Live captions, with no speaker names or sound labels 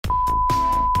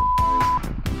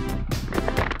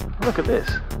Look at this.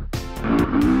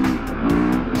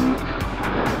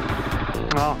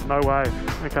 Oh, no way.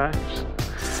 Okay.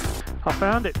 I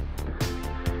found it.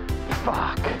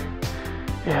 Fuck.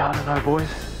 Yeah, I don't know, boys.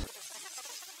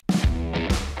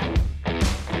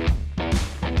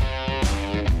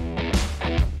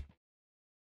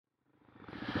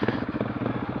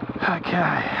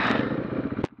 Okay.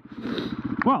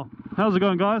 Well, how's it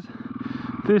going, guys?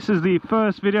 This is the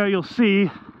first video you'll see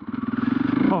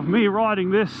of me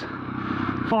riding this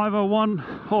 501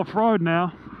 off-road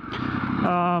now.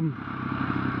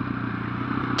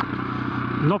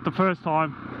 Not the first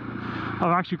time.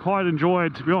 I've actually quite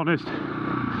enjoyed, to be honest,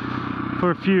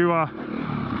 for a few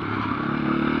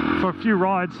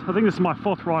rides. I think this is my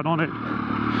 4th ride on it.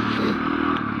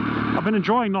 I've been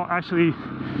enjoying not actually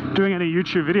doing any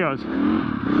YouTube videos.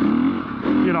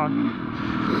 You know,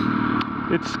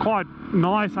 it's quite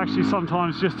nice actually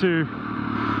sometimes just to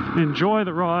enjoy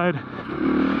the ride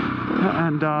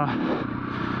and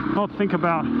not think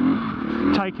about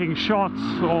taking shots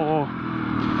or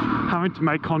having to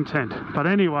make content. But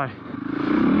anyway,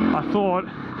 I thought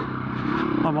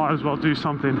I might as well do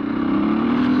something.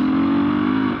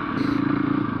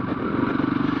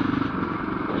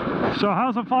 So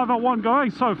how's the 501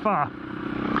 going so far?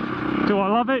 Do I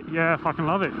love it? Yeah, I fucking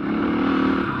love it.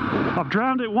 I've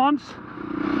drowned it once,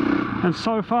 and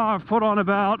so far I've put on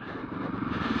about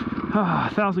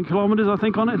 1,000 kilometers, I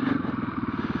think, on it.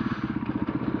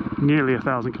 Nearly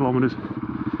 1,000 kilometers.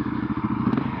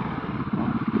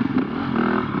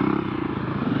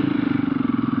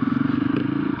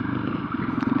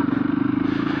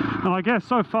 And I guess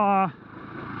so far,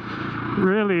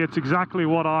 really, it's exactly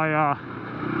what I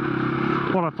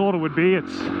thought it would be.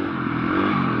 It's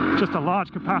just a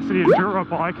large capacity Enduro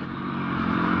bike,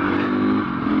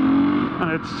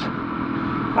 and it's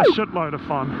a shitload of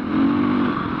fun,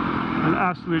 an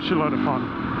absolute shitload of fun.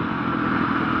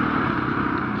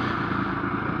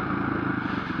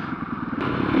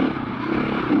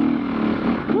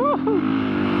 Woohoo!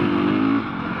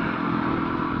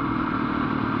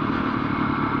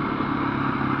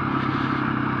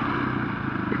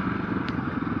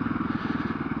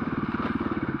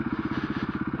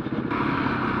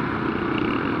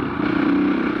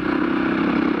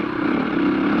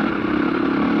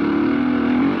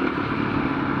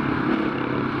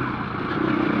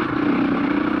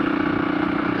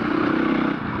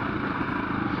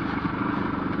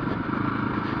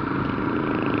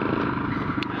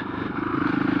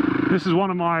 This is one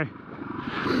of my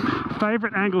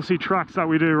favourite Anglesea tracks that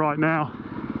we do right now.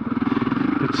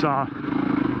 It's got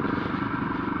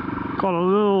a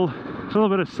little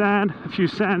bit of sand, a few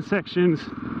sand sections.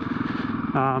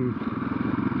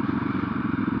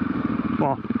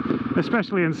 Well,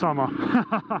 especially in summer.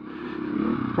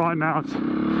 Right now,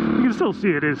 you can still see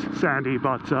it is sandy,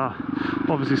 but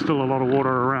obviously still a lot of water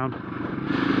around.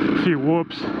 A few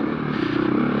whoops.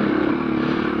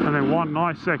 And then one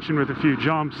nice section with a few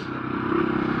jumps.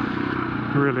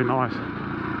 Really nice.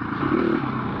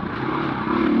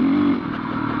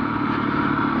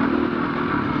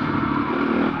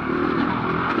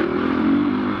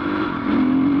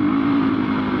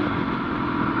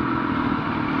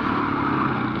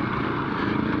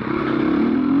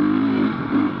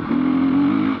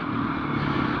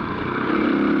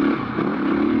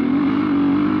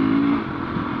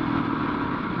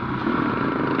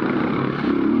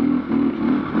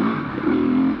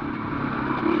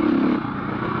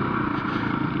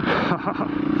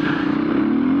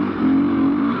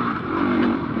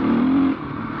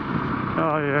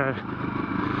 Oh yeah.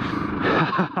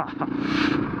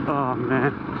 Oh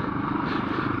man,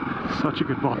 such a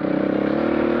good bike.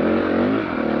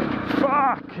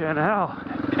 Fucking hell,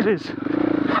 it is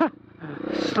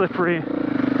slippery.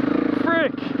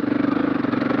 Frick,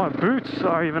 my boots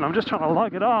are even, I'm just trying to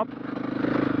lug it up,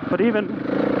 but even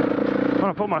when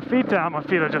I put my feet down, my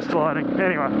feet are just sliding.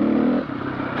 Anyway,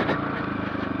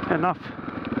 enough.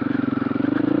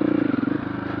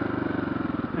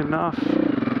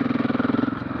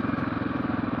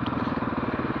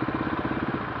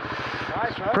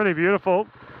 Pretty beautiful.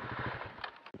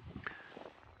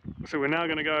 So we're now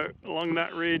going to go along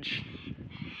that ridge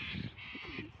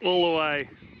all the way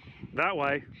that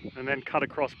way and then cut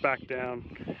across back down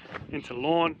into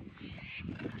lawn.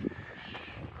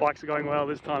 Bikes are going well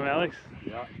this time, Alex.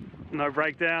 Yeah. No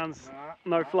breakdowns,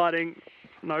 no flooding,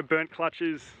 no burnt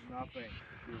clutches. Nothing.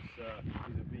 He's a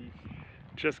beast.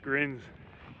 Just grins.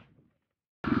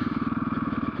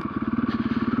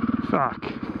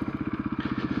 Fuck.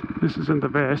 This isn't the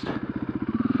best.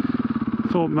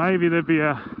 Thought maybe there'd be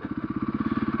a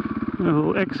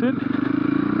little exit.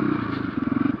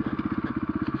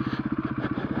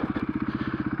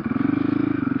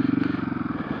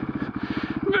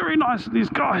 nice of these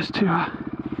guys to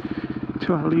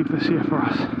leave this here for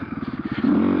us.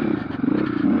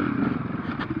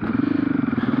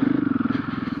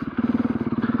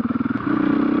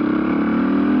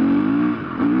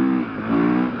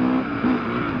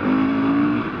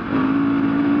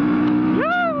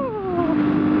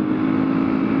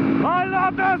 I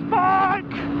love this bike!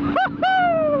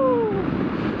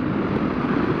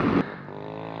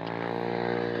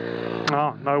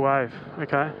 Oh, no wave.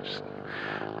 Okay, just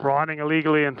riding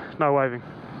illegally and no waving.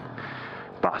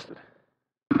 Bastard.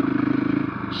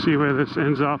 See where this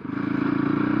ends up.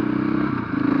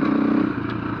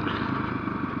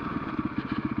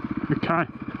 Okay,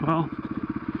 well,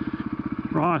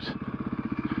 right.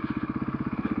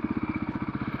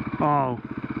 Oh,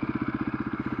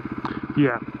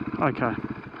 yeah, okay.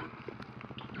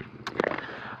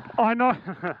 I know.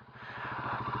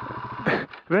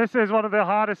 This is one of the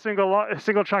hardest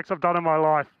single tracks I've done in my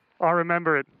life. I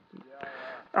remember it.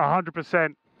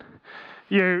 100%.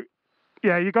 You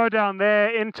go down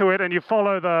there into it and you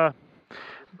follow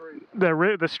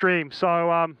the stream.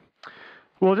 So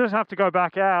we'll just have to go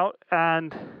back out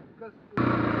and.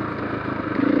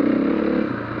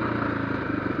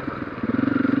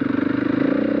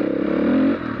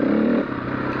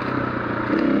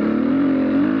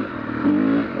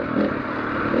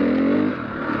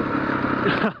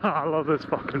 I love this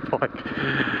fucking bike.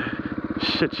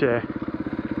 Shit, yeah.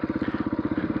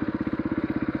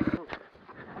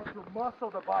 Muscle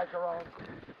the bike around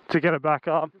To get it back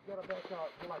up. to get it back up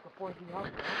to like a pointing up.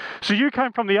 So you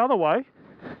came from the other way?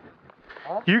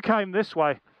 Huh? You came this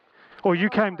way? Or you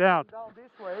came down? Down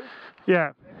this way.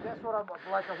 Yeah. And that's what I'm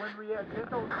like when we had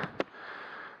little.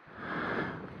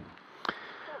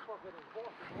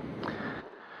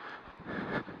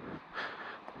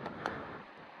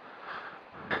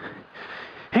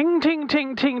 Hing ting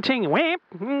ting ting ting whip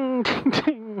ting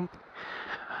ting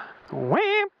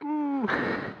whip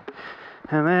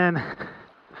and then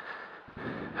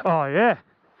oh yeah,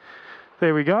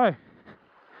 there we go.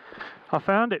 I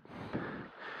found it.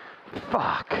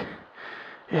 Fuck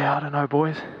yeah, I don't know,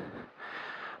 boys.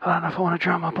 I don't know if I want to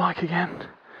drown my bike again.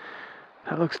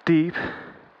 That looks deep,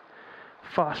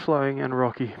 fast flowing and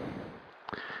rocky.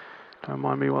 Don't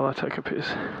mind me while I take a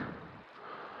piss.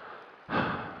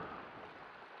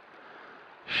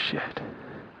 Shit.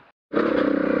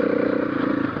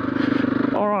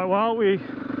 Alright, well,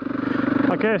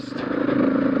 I guess, I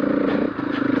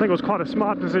think it was quite a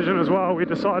smart decision as well. We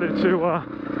decided to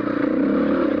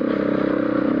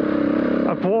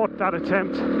abort that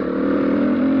attempt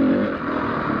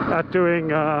at doing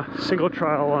single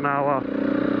trail on our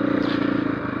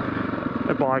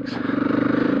bikes.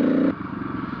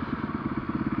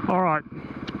 Alright,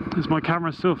 is my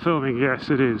camera still filming? Yes,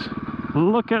 it is.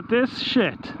 Look at this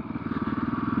shit.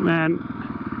 Man,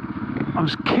 I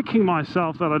was kicking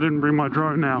myself that I didn't bring my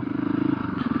drone now.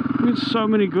 There's so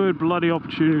many good bloody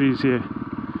opportunities here.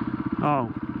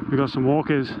 Oh, we got some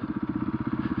walkers.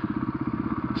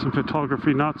 Some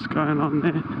photography nuts going on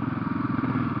there.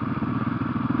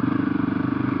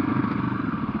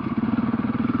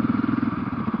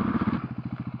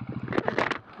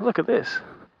 Look at this.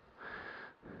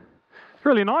 It's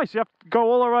really nice. You have to go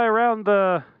all the way around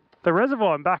the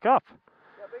reservoir and back up.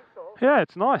 I think so. Yeah,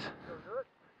 it's nice.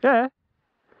 Yeah.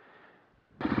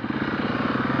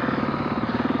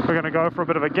 We're going to go for a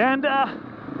bit of a gander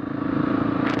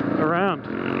around.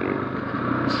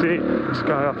 Let's see, let's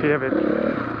go up here a bit.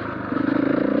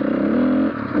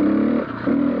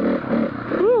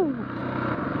 Woo!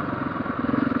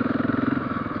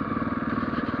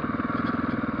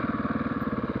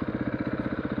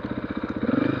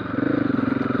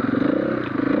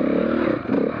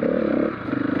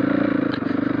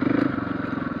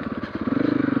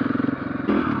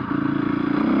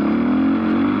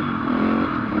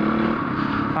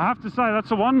 I have to say, that's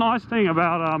the one nice thing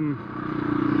about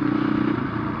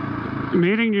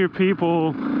meeting new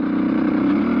people.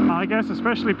 I guess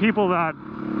especially people that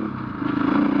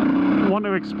want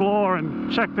to explore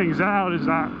and check things out, is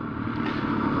that,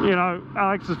 you know,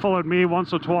 Alex has followed me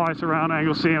once or twice around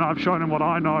Anglesea and I've shown him what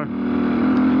I know,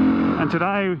 and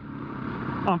today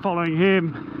I'm following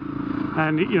him,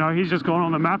 and you know, he's just gone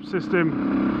on the map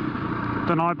system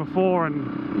the night before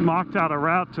and marked out a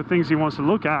route to things he wants to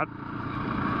look at.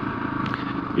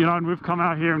 You know, and we've come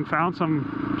out here and found some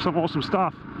awesome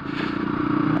stuff.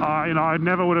 You know, I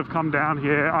never would have come down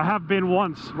here. I have been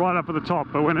once, right up at the top,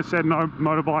 but when it said no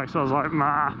motorbikes, I was like,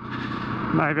 nah,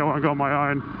 maybe I want to go on my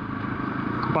own.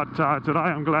 But today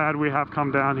I'm glad we have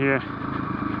come down here,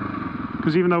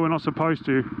 because even though we're not supposed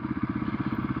to,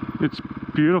 it's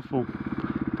beautiful.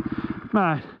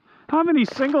 Man, How many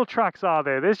single tracks are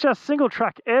there? There's just single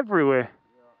track everywhere.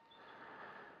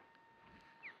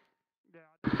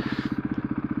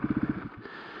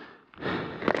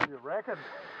 You reckon?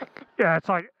 Yeah, it's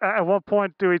like, at what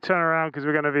point do we turn around because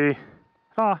we're going to be...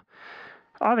 Oh,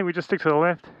 I think we just stick to the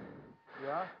left.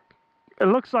 Yeah. It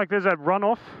looks like there's a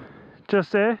runoff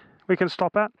just there we can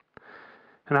stop at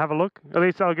and have a look. At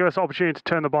least that'll give us the opportunity to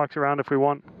turn the bikes around if we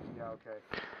want. Yeah, okay.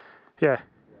 Yeah.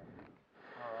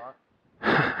 Alright.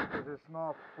 Because it's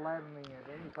not flattening at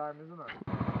any time, isn't it?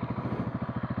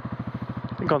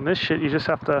 I think on this shit you just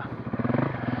have to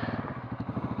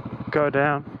go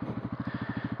down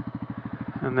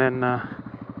and then I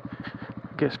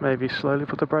guess maybe slowly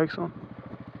put the brakes on.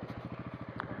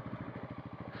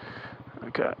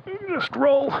 Okay, just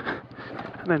roll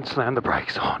and then slam the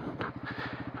brakes on,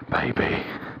 baby.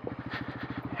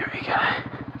 Here we go.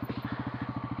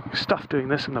 Stuff doing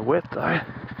this in the wet though.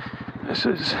 This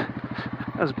is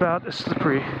about as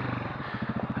slippery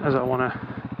as I want to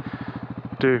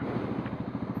do.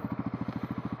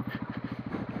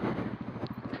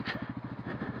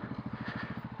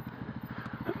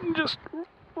 Just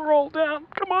roll down.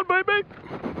 Come on, baby.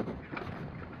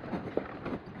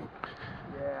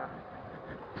 Yeah.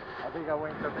 I think I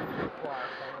went a bit too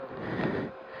fast.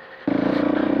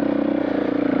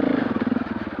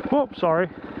 Oh, sorry.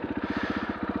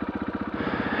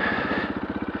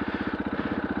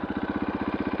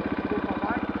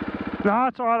 No,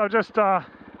 it's alright. I'm just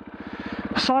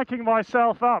psyching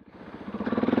myself up.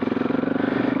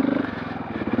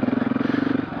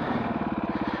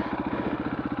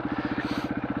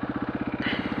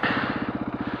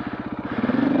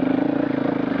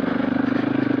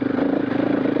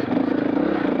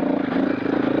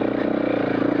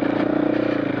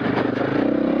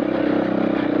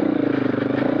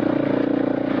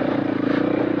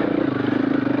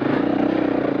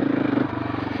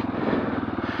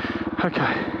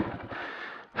 Okay.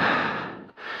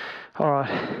 Alright.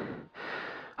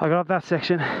 I got up that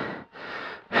section.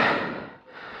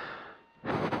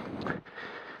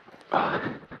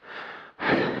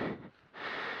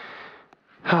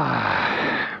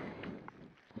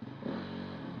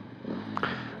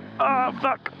 Oh,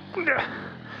 fuck.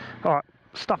 Alright,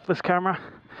 stuff this camera.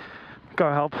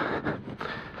 Go help.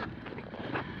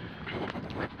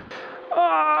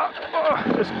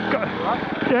 Just go.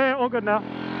 Yeah, all good now.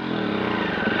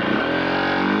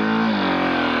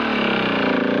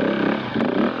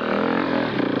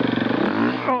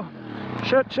 Oh,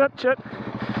 shit.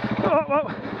 Oh, whoa.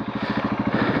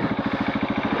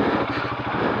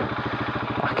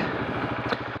 Fuck.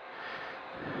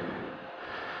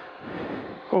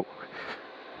 Oh.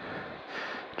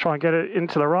 Try and get it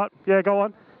into the right. Yeah, go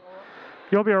on.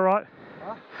 You'll be alright.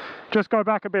 Huh? Just go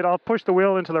back a bit. I'll push the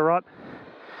wheel into the right.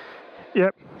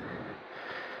 Yep.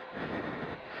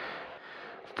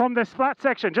 From this flat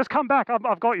section, just come back.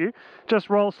 I've got you. Just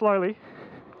roll slowly.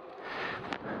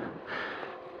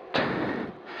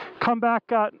 Come back.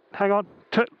 Hang on.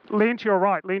 Lean to your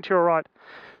right. Lean to your right.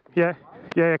 Yeah.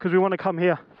 Yeah, because we want to come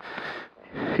here.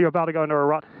 You're about to go into a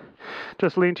rut.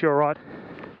 Just lean to your right.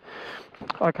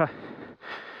 Okay.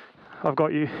 I've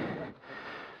got you.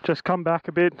 Just come back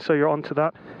a bit so you're onto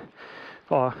that.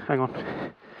 Oh, hang on.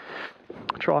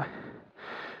 Try.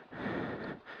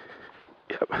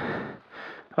 Yep.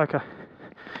 Okay.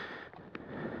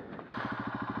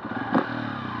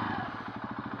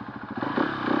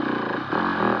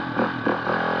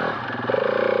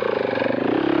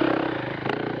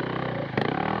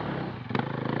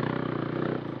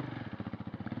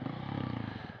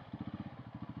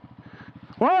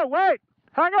 Whoa, wait!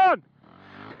 Hang on!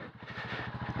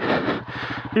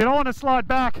 You don't want to slide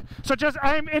back, so just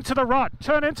aim into the rut.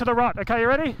 Turn into the rut. Okay, you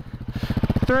ready?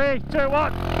 3, 2,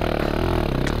 1.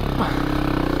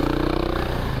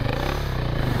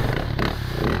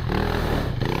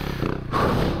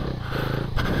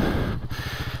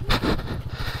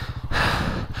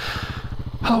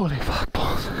 Holy fuck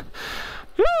balls.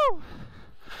 Woo!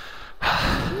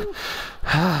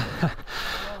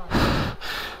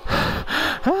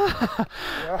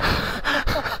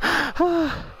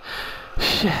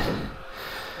 Shit.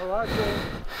 Alright, James.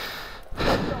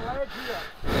 What's the ledge here?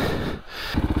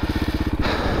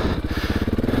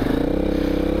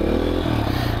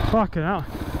 Fucking hell.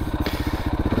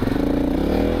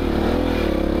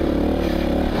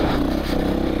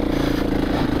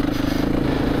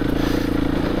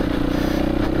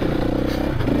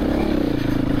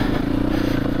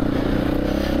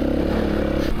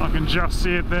 I can just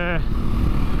see it there.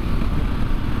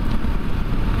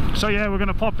 So yeah, we're going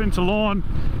to pop into lawn.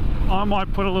 I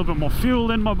might put a little bit more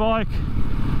fuel in my bike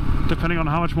depending on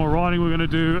how much more riding we're going to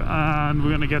do, and we're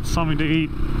going to get something to eat.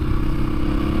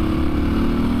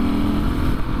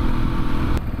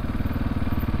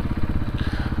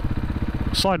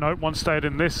 Side note, once stayed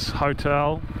in this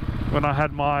hotel when I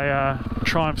had my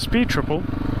Triumph Speed Triple.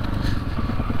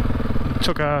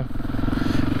 Took a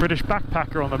British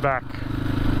backpacker on the back.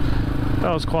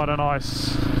 That was quite a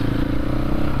nice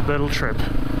little trip.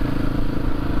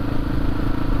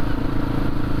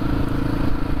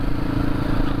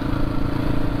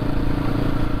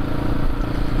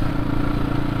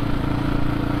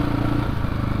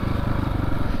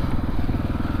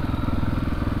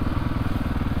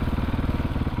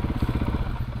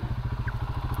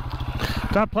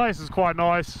 That place is quite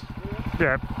nice.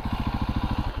 Yeah.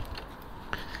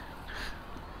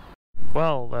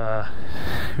 Well,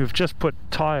 we've just put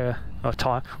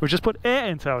we've just put air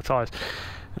into our tyres,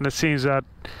 and it seems that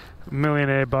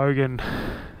Millionaire Bogan,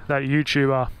 that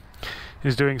YouTuber,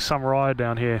 is doing some ride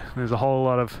down here. There's a whole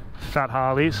lot of fat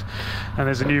Harleys, and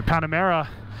there's a new Panamera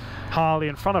Harley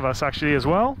in front of us actually as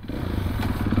well,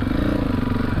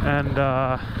 and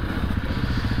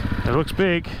it looks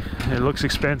big, it looks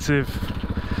expensive,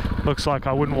 looks like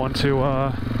I wouldn't want to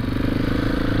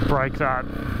break that.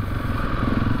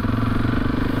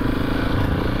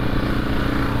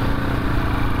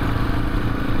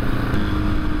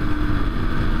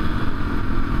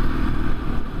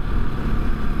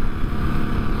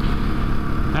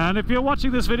 And if you're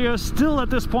watching this video still at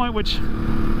this point, which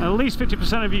at least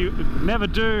 50% of you never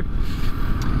do,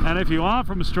 and if you are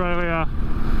from Australia,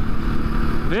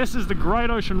 this is the Great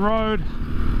Ocean Road.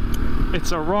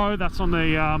 It's a road that's on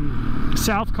the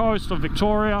south coast of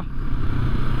Victoria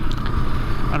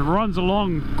and runs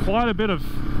along quite a bit of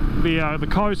the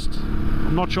coast.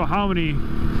 I'm not sure how many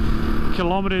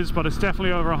kilometers, but it's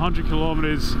definitely over 100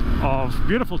 kilometers of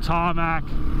beautiful tarmac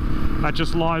that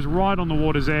just lies right on the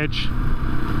water's edge.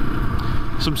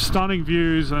 Some stunning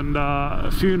views and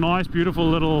a few nice beautiful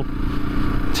little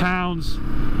towns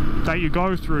that you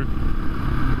go through.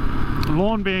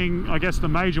 Lorne being, I guess, the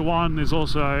major one. There's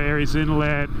also Aries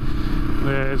Inlet,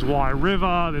 there's Wye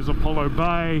River, there's Apollo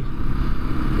Bay,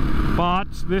 but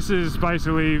this is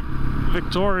basically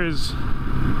Victoria's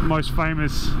most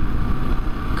famous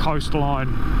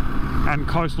coastline and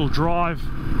coastal drive.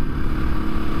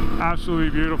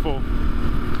 Absolutely beautiful.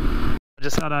 I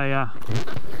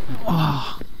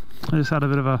just had a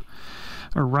bit of a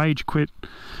rage quit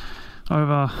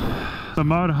over the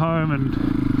motorhome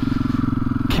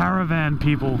and caravan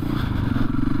people.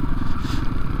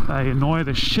 They annoy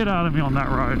the shit out of me on that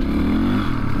road.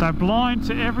 They're blind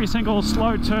to every single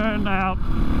slow turn out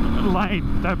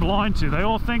lane. They're blind to. They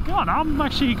all think, oh no, I'm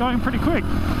actually going pretty quick.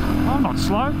 I'm not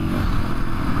slow.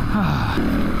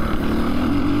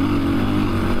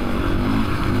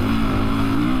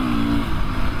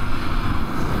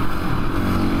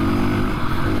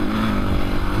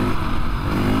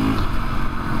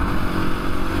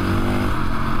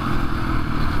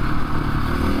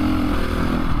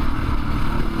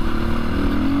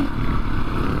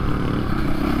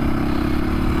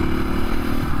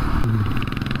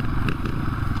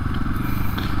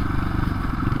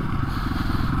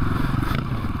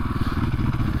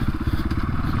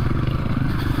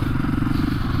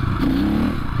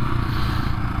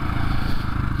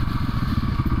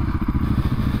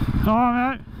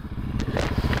 Alright, mate.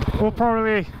 We'll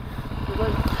probably...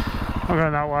 I'm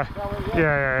going that way.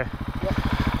 Yeah.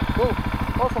 Cool.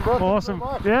 Awesome, bro. Awesome.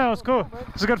 Yeah, it was cool.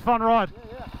 It was a good fun ride.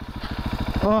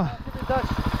 Yeah. Keep in touch.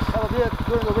 Have a beer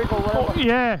during the week or whatever.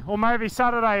 Yeah, or maybe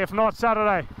Saturday, if not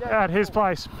Saturday, at his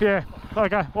place. Yeah.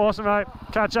 Okay, awesome, mate.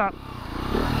 Catch up.